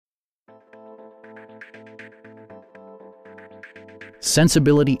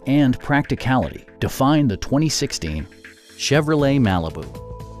Sensibility and practicality define the 2016 Chevrolet Malibu.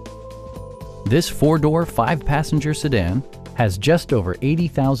 This four-door, five-passenger sedan has just over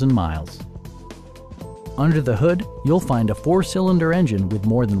 80,000 miles. Under the hood, you'll find a four-cylinder engine with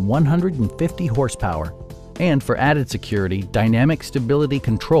more than 150 horsepower. And for added security, dynamic stability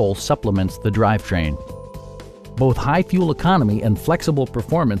control supplements the drivetrain. Both high fuel economy and flexible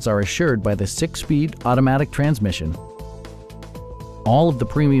performance are assured by the 6-speed automatic transmission. All of the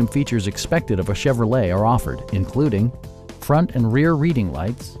premium features expected of a Chevrolet are offered, including front and rear reading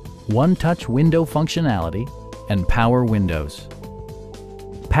lights, one-touch window functionality, and power windows.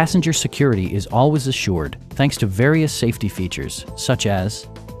 Passenger security is always assured thanks to various safety features such as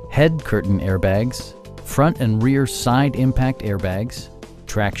head curtain airbags, front and rear side impact airbags,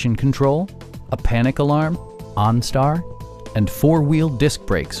 traction control, a panic alarm, OnStar, and four-wheel disc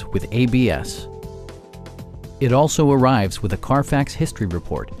brakes with ABS. It also arrives with a Carfax history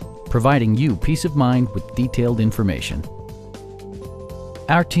report, providing you peace of mind with detailed information.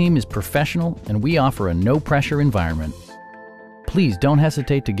 Our team is professional and we offer a no-pressure environment. Please don't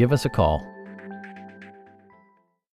hesitate to give us a call.